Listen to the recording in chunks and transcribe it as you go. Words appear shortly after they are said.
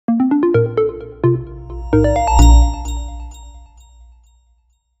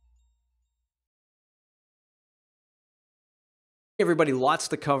Everybody, lots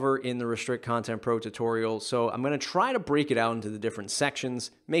to cover in the Restrict Content Pro tutorial, so I'm going to try to break it out into the different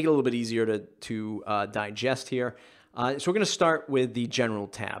sections, make it a little bit easier to digest here. So we're going to start with the General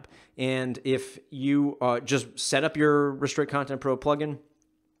tab, and if you just set up your Restrict Content Pro plugin,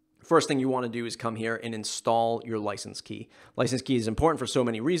 first thing you want to do is come here and install your license key. License key is important for so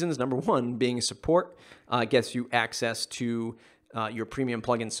many reasons. Number one, being support gets you access to your premium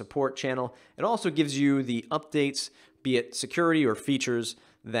plugin support channel. It also gives you the updates, be it security or features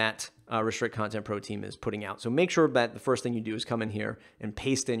that Restrict Content Pro team is putting out. So make sure that the first thing you do is come in here and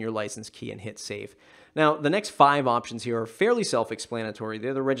paste in your license key and hit save. Now, the next 5 options here are fairly self-explanatory.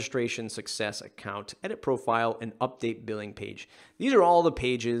 They're the registration, success, account, edit profile, and update billing page. These are all the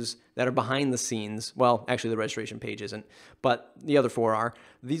pages that are behind the scenes. Well, actually the registration page isn't, but the other 4 are.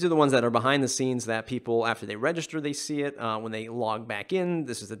 These are the ones that are behind the scenes that people, after they register, they see it. When they log back in,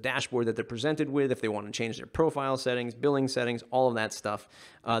 this is the dashboard that they're presented with. If they want to change their profile settings, billing settings, all of that stuff,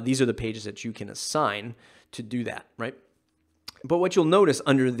 these are the pages that you can assign to do that, right? But what you'll notice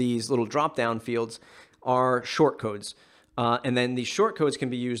under these little drop-down fields are shortcodes. And then these shortcodes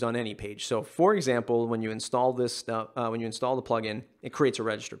can be used on any page. So for example, when you install this stuff, when you install the plugin, it creates a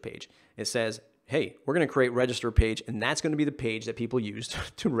register page. It says, hey, we're going to create register page, and that's going to be the page that people use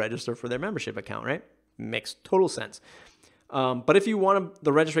to register for their membership account, right? Makes total sense. But if you want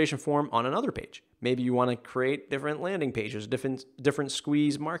the registration form on another page, maybe you want to create different landing pages, different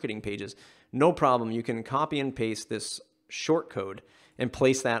squeeze marketing pages, no problem. You can copy and paste this shortcode and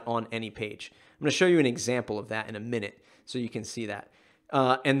place that on any page. I'm going to show you an example of that in a minute so you can see that.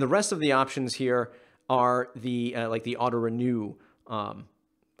 And the rest of the options here are the like the auto renew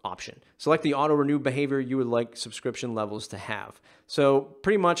option. Select the auto renew behavior you would like subscription levels to have. So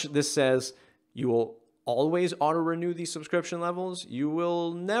pretty much this says you will always auto renew these subscription levels, you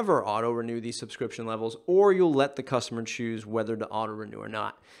will never auto renew these subscription levels, or you'll let the customer choose whether to auto renew or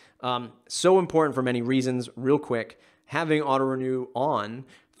not. So important for many reasons. Real quick, having auto renew on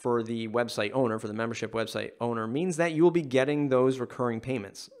for the website owner, for the membership website owner, means that you will be getting those recurring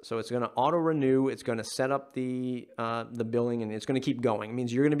payments. So it's going to auto renew, it's going to set up the billing, and it's going to keep going. It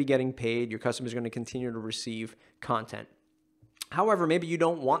means you're going to be getting paid, your customers are going to continue to receive content. However, maybe you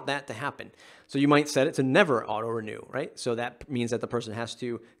don't want that to happen. So you might set it to never auto renew, right? So that means that the person has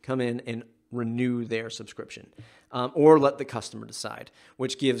to come in and renew their subscription, or let the customer decide,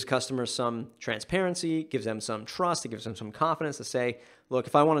 which gives customers some transparency, gives them some trust, it gives them some confidence to say, look,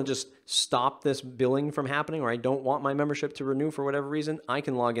 if I want to just stop this billing from happening, or I don't want my membership to renew for whatever reason, I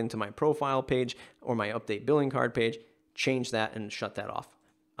can log into my profile page or my update billing card page, change that and shut that off.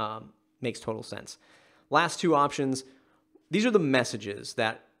 Makes total sense. Last 2 options, these are the messages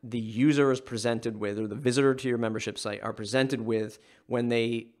that the user is presented with, or the visitor to your membership site are presented with when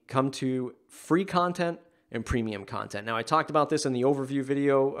they come to free content and premium content. Now, I talked about this in the overview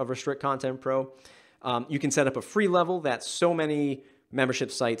video of Restrict Content Pro. You can set up a free level that so many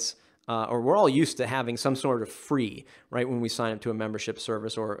membership sites, or we're all used to having some sort of free, right, when we sign up to a membership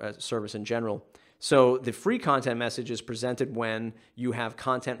service or a service in general. So the free content message is presented when you have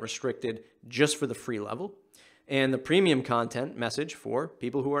content restricted just for the free level, and the premium content message for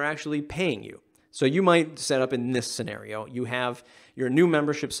people who are actually paying you. So you might set up in this scenario. You have your new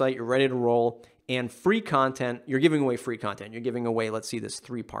membership site, you're ready to roll, and free content, you're giving away free content. You're giving away, let's see, this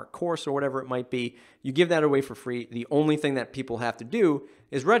 3-part course or whatever it might be. You give that away for free. The only thing that people have to do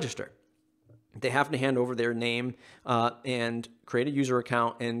is register. They have to hand over their name and create a user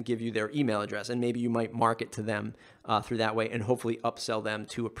account and give you their email address. And maybe you might market to them through that way and hopefully upsell them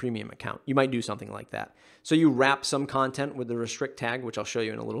to a premium account. You might do something like that. So you wrap some content with the restrict tag, which I'll show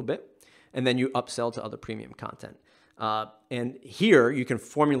you in a little bit, and then you upsell to other premium content. And here you can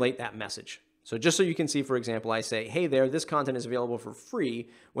formulate that message. So just so you can see, for example, I say, hey there, this content is available for free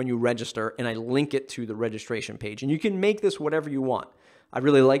when you register, and I link it to the registration page. And you can make this whatever you want. I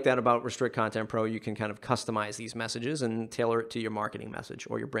really like that about Restrict Content Pro. You can kind of customize these messages and tailor it to your marketing message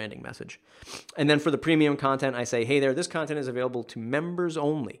or your branding message. And then for the premium content, I say, hey there, this content is available to members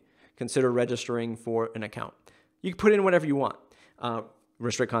only. Consider registering for an account. You can put in whatever you want.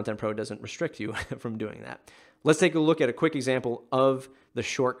 Restrict Content Pro doesn't restrict you from doing that. Let's take a look at a quick example of the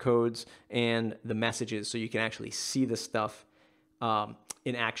shortcodes and the messages so you can actually see the stuff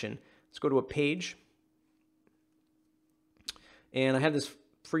in action. Let's go to a page. And I have this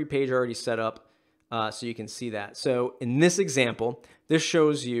free page already set up so you can see that. So in this example, this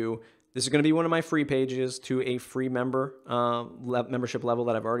shows you, this is going to be one of my free pages to a free membership level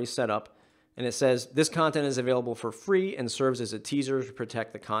that I've already set up. And it says, this content is available for free and serves as a teaser to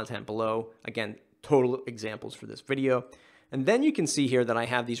protect the content below. Again, total examples for this video. And then you can see here that I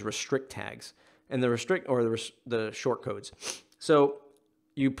have these restrict tags and the short codes. So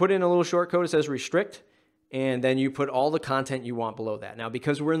you put in a little short code that says restrict, and then you put all the content you want below that. Now,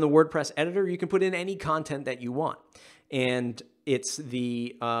 because we're in the WordPress editor, you can put in any content that you want. And it's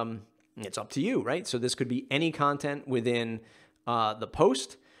up to you, right? So this could be any content within the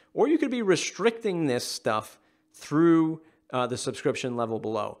post, or you could be restricting this stuff through the subscription level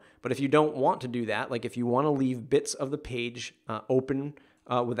below. But if you don't want to do that, like if you want to leave bits of the page open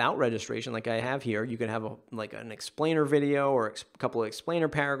without registration, like I have here, you can have like an explainer video or a couple of explainer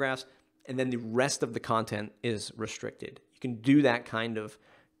paragraphs, and then the rest of the content is restricted. You can do that kind of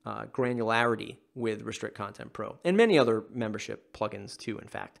granularity with Restrict Content Pro and many other membership plugins too, in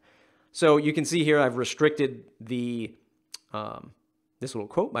fact. So you can see here I've restricted the this little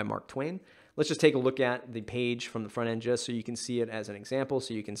quote by Mark Twain. Let's just take a look at the page from the front end just so you can see it as an example.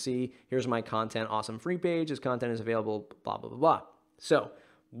 So you can see, here's my content, awesome free page. This content is available, blah, blah, blah, blah. So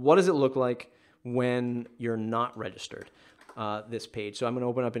what does it look like when you're not registered, this page? So I'm going to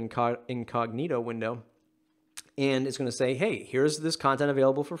open up incognito window, and it's going to say, hey, here's this content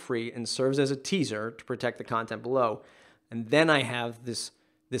available for free and serves as a teaser to protect the content below. And then I have this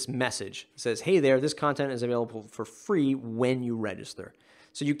message. It says, hey there, this content is available for free when you register.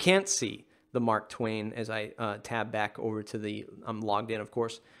 So you can't see the Mark Twain as I tab back over to the, I'm logged in, of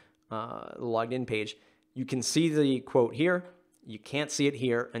course, the logged in page. You can see the quote here. You can't see it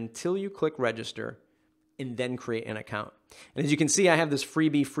here until you click register and then create an account. And as you can see, I have this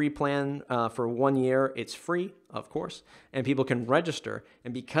freebie free plan for 1 year. It's free, of course, and people can register.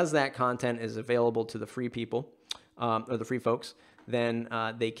 And because that content is available to the free people, or the free folks, then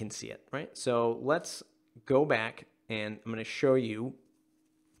they can see it, right? So let's go back, and I'm going to show you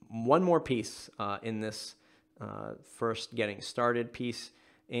one more piece in this first getting started piece.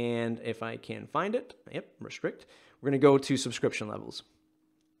 And if I can find it, yep, restrict. We're going to go to subscription levels.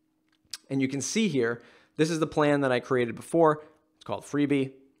 And you can see here, this is the plan that I created before. It's called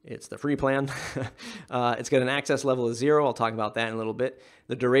freebie. It's the free plan. It's got an access level of 0. I'll talk about that in a little bit.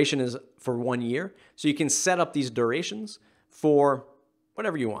 The duration is for 1 year. So you can set up these durations for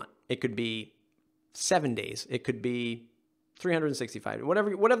whatever you want. It could be 7 days. It could be 365,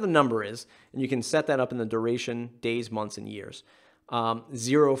 whatever the number is. And you can set that up in the duration, days, months, and years.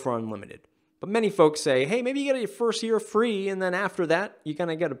 0 for unlimited. But many folks say, hey, maybe you get your first year free, and then after that, you're going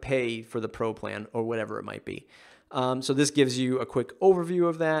to get to pay for the pro plan or whatever it might be. So this gives you a quick overview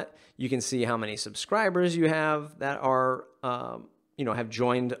of that. You can see how many subscribers you have that are, have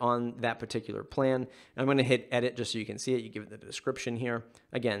joined on that particular plan. And I'm going to hit edit just so you can see it. You give it the description here.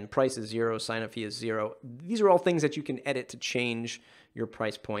 Again, price is 0, sign-up fee is 0. These are all things that you can edit to change your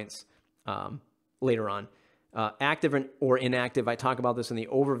price points later on. Active or inactive, I talk about this in the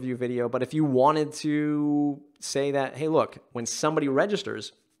overview video, but if you wanted to say that, hey, look, when somebody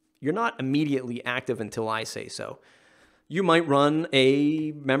registers, you're not immediately active until I say so. You might run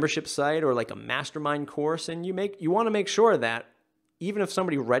a membership site or like a mastermind course, and you want to make sure that even if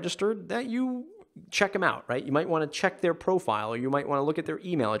somebody registered, that you check them out, right? You might want to check their profile, or you might want to look at their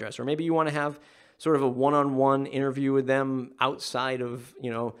email address, or maybe you want to have sort of a one-on-one interview with them outside of,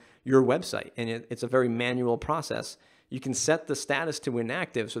 your website. And it's a very manual process. You can set the status to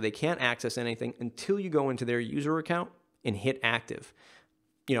inactive so they can't access anything until you go into their user account and hit active.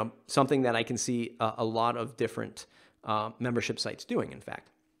 Something that I can see a lot of different membership sites doing, in fact.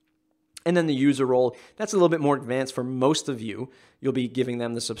 And then the user role, that's a little bit more advanced for most of you. You'll be giving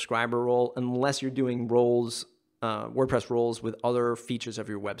them the subscriber role unless you're doing roles, WordPress roles with other features of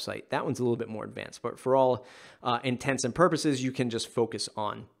your website. That one's a little bit more advanced, but for all intents and purposes, you can just focus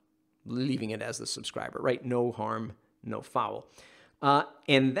on leaving it as the subscriber, right? No harm, no foul.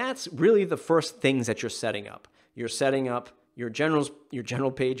 And that's really the first things that you're setting up. You're setting up your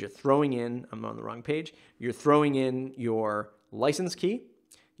general page. You're throwing in, I'm on the wrong page. You're throwing in your license key.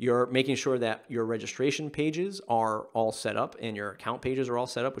 You're making sure that your registration pages are all set up and your account pages are all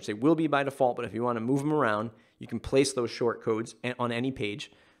set up, which they will be by default. But if you want to move them around, you can place those short codes on any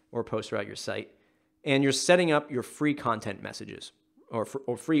page or post throughout your site. And you're setting up your free content messages, or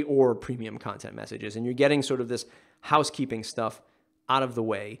free or premium content messages. And you're getting sort of this housekeeping stuff out of the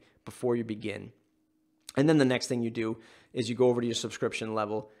way before you begin. And then the next thing you do is you go over to your subscription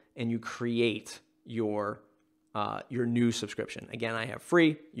level and you create your new subscription. Again, I have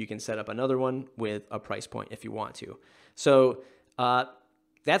free. You can set up another one with a price point if you want to. So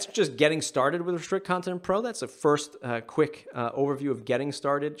that's just getting started with Restrict Content Pro. That's the first quick overview of getting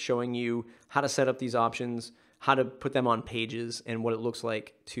started, showing you how to set up these options, how to put them on pages, and what it looks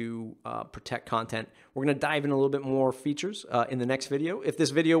like to protect content. We're going to dive in a little bit more features in the next video. If this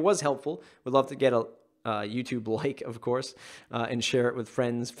video was helpful, we'd love to get a YouTube like, of course, and share it with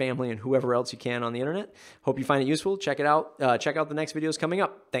friends, family, and whoever else you can on the internet. Hope you find it useful. Check it out. Check out the next videos coming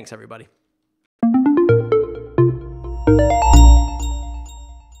up. Thanks, everybody.